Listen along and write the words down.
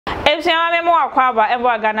Emsia memo akwaba embo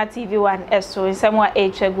Ghana TV1 eso nsemo a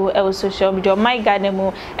echegu e social media my Ghana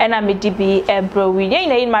mu ena me dibi ebro wi yen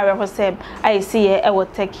na yin ma hosem I see e wo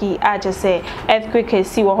Turkey a je say earthquake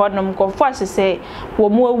si wo hodnom konfo asese wo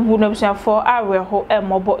mu awu no bsuafo aweho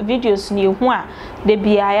emobo videos ni hu a de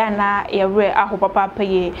bia ya na yewe ahopapa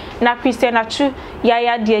paye na Christian Atsu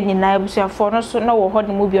ya de nyina bsuafo no so na wo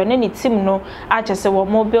hodnom bi one ni team no a je say wo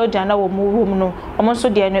mo build na wo mu room no omo so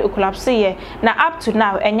de no collapse ye na up to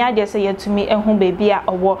now enya de say yetumi ehun baby a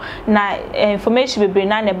owo na information bebre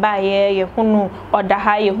na ne ba ye hunu oda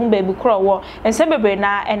ha ye hu baby kro wo ense bebre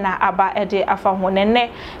na ena aba ede afa ho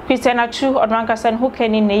ne Christian Atsu odwankasa hu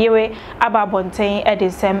kani ne yewe aba bonten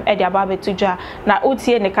ede sem ede aba betudwa na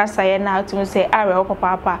otie ne kasa ye na atumi say are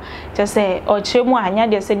papa je say o chemu anya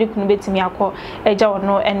de say dikunu betimi akọ eja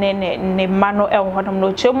wono ene ne ma no ewo hodom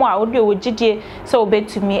no chemu a odi ogidie say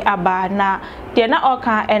obetumi aba na de na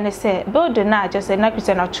oka ene say build na je say na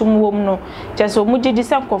Christian Atsu wom no just omugidi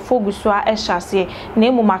sam kofo guso a ehase na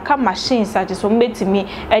emu maka machines a just ombetimi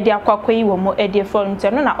e de akwakoyi wo e from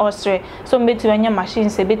no na ostre so ombetimi anya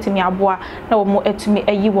machines e betimi aboa na wo etumi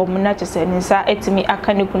ayi wo na just nsa etimi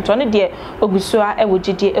aka ne kunto no de oguso a e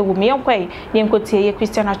wogidi e wo meyenkwai ne nkotie ye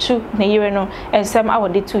Christian Atsu na yire no ensam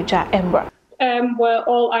awode tuja embra. Well,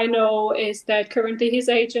 all I know is that currently his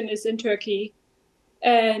agent is in Turkey.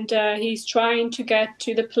 And he's trying to get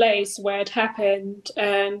to the place where it happened.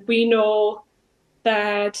 And we know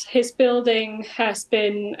that his building has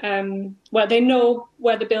been, well, they know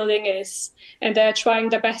where the building is, and they're trying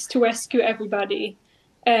their best to rescue everybody.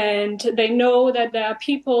 And they know that there are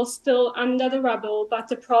people still under the rubble, but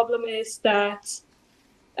the problem is that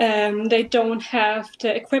they don't have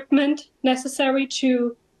the equipment necessary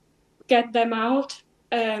to get them out.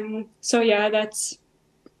 So yeah,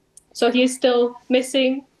 so he is still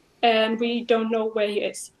missing, and we don't know where he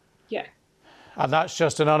is. Yeah. And that's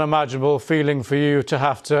just an unimaginable feeling for you to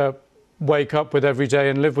have to wake up with every day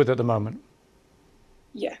and live with at the moment.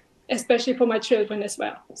 Yeah, especially for my children as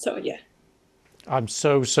well. So yeah. I'm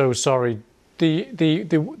so sorry.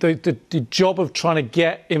 The job of trying to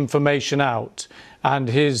get information out and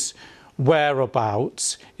his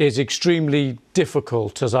whereabouts is extremely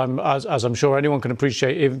difficult, as I'm sure anyone can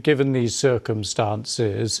appreciate, given these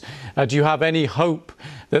circumstances. Do you have any hope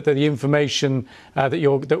that the information that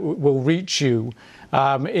will reach you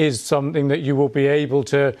is something that you will be able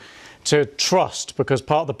to trust? Because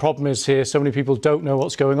part of the problem is here, so many people don't know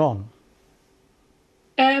what's going on.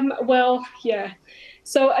 Well, yeah.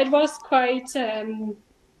 So it was quite,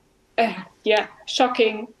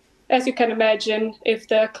 shocking. As you can imagine, if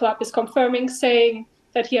the club is confirming, saying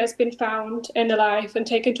that he has been found and alive and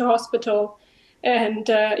taken to hospital, and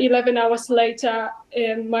 11 hours later,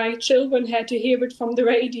 my children had to hear it from the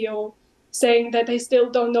radio, saying that they still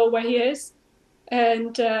don't know where he is.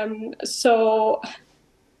 And so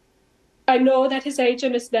I know that his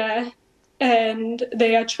agent is there, and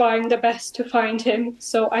they are trying their best to find him.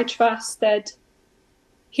 So I trust that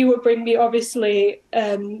he will bring me, obviously,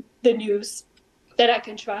 the news that I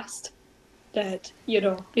can trust, that,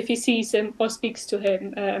 if he sees him or speaks to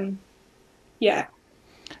him, yeah.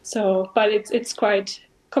 So, but it's quite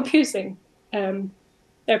confusing,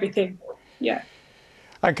 everything, yeah.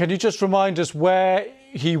 And can you just remind us where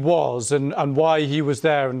he was and why he was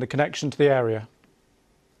there and the connection to the area?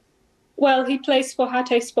 Well, he plays for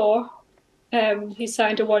Hatayspor. He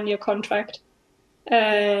signed a 1-year contract.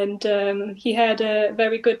 And he had a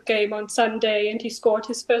very good game on Sunday, and he scored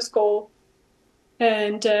his first goal.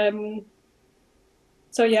 And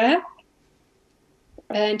so, yeah.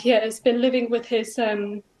 And he has been living with his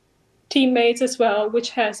teammates as well,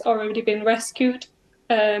 which has already been rescued.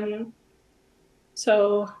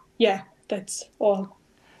 So, yeah, that's all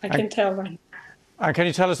I can tell right now. And can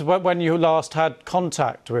you tell us when you last had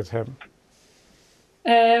contact with him?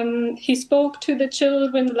 He spoke to the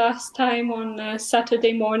children last time on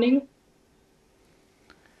Saturday morning.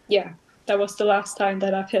 Yeah, that was the last time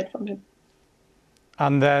that I've heard from him.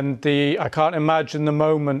 And then I can't imagine the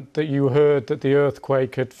moment that you heard that the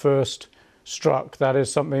earthquake had first struck. That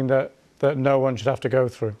is something that no one should have to go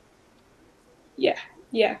through. Yeah.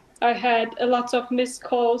 I had lots of missed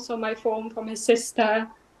calls on my phone from his sister.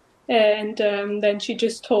 And then she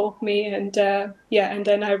just told me, and and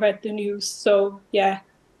then I read the news. So yeah.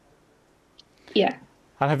 And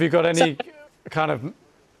have you got any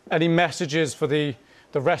any messages for the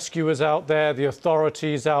rescuers out there, the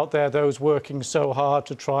authorities out there, those working so hard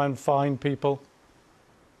to try and find people?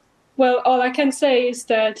 Well, all I can say is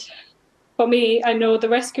that for me, I know the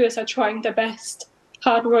rescuers are trying their best,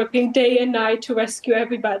 hardworking day and night to rescue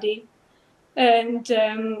everybody. And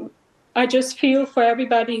I just feel for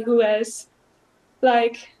everybody who has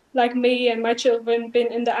like me and my children,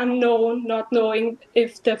 been in the unknown, not knowing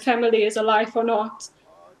if the family is alive or not.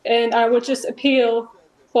 And I would just appeal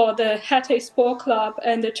for the Hatay Sport Club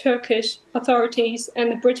and the Turkish authorities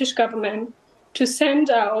and the British government to send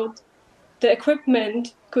out the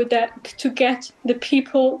equipment to get the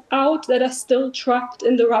people out that are still trapped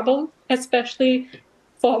in the rubble, especially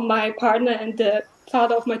for my partner and the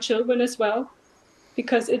father of my children as well,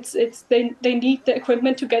 because they need the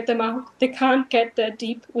equipment to get them out. They can't get that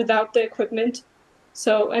deep without the equipment.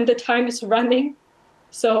 So, and the time is running.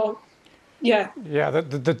 So, yeah. Yeah,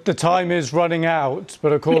 the time is running out,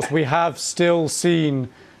 but of course we have still seen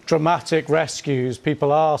dramatic rescues.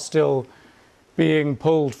 People are still being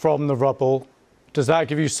pulled from the rubble. Does that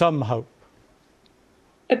give you some hope?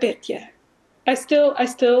 A bit, yeah. I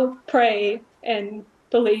still pray and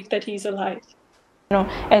believe that he's alive. No,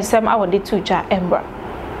 and some I would to ja Embra.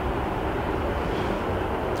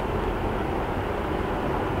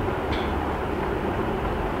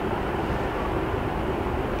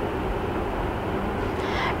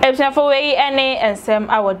 For way any and some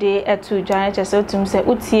our day at 2 giant just to say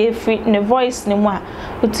utie free ne voice ne moi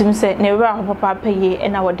utum say ne ra papa pay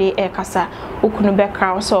and our day e kasa ukunu be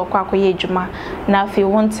crowd so kwakoye adwuma na afi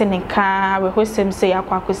wonte ne ka we hosem say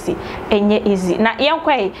akwakosi enye easy na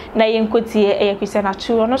yenkwai na yenkotie e Christian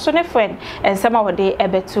Atsu no so ne friend and some our day e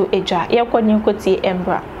betu eja yenkoni yenkotie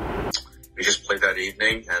Embra. We just played that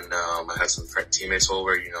evening, and I had some teammates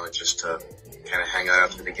over, you know, just to kind of hang out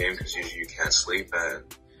after the game because usually you can't sleep. And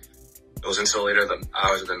it was until later the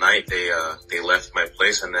hours of the night they left my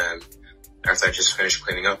place, and then after I just finished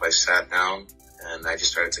cleaning up, I sat down and I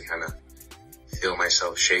just started to kind of feel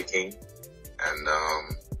myself shaking, and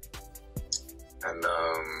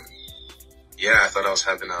yeah, I thought I was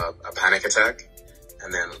having a panic attack,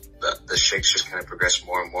 and then the shakes just kind of progressed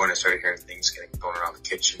more and more, and I started hearing things getting thrown around the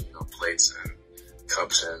kitchen, you know, plates and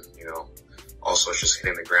cups, and you know, also just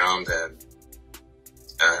hitting the ground, and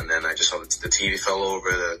then I just saw the TV fell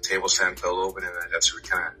over, the table stand fell over, and that's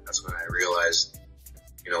when I realized,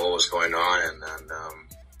 you know, what was going on. And then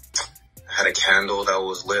I had a candle that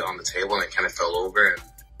was lit on the table, and it kind of fell over, and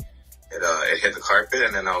it hit the carpet.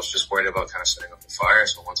 And then I was just worried about kind of setting up the fire.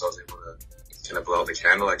 So once I was able to kind of blow out the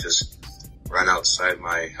candle, I just ran outside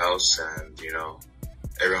my house, and you know,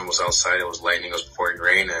 everyone was outside. It was lightning, it was pouring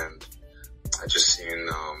rain, and I just seen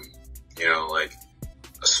you know, like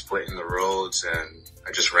a split in the roads, and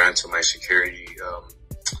I just ran to my security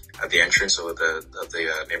at the entrance of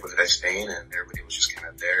the neighborhood I stay in, and everybody was just kind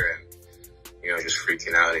of there, and you know, just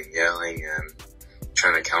freaking out and yelling and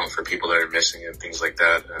trying to count for people that are missing and things like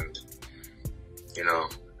that. And you know,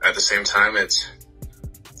 at the same time, it's,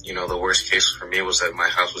 you know, the worst case for me was that my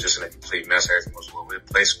house was just in a complete mess. Everything was all over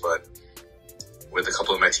the place. But with a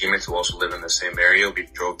couple of my teammates who also live in the same area, we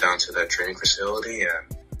drove down to that training facility,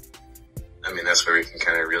 and I mean, that's where we can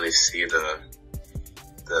kind of really see the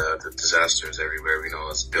disasters everywhere. You know,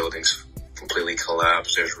 as buildings completely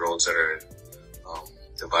collapsed, there's roads that are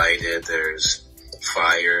divided, there's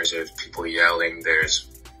fires, there's people yelling, there's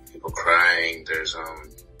people crying, there's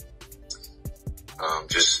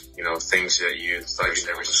just, you know, things that you thought you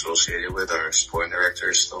never associated with. Our sporting director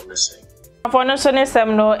is still missing. For no so ne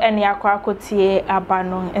sem no ene akwa akotie aba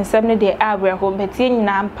no ensem ne de abre ho betie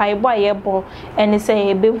nyina mpai bo ayebo ene se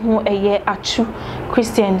ebehu eye Atsu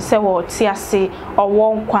Christian se wo tiase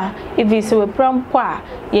owo nkwa evi se we prampo a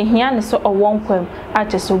ye hia ne so owo nkwam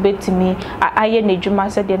ache so betimi aye ne dwuma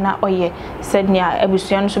se de na oye se nia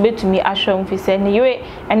abusuan so betimi ahwam fi se ne ywe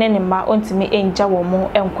ene ne ma ontimi enja wo mo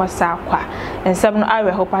enkwasa akwa ensem no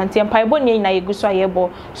abre ho pantie mpai bo ne nyina yeguso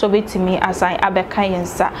ayebo so betimi asan abeka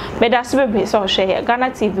yensa bedase so share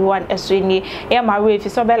Ghana TV1 esweni e ma refi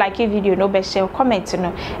so be like video no be share comment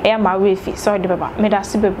no e ma refi so de baba me da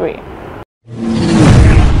se bebre.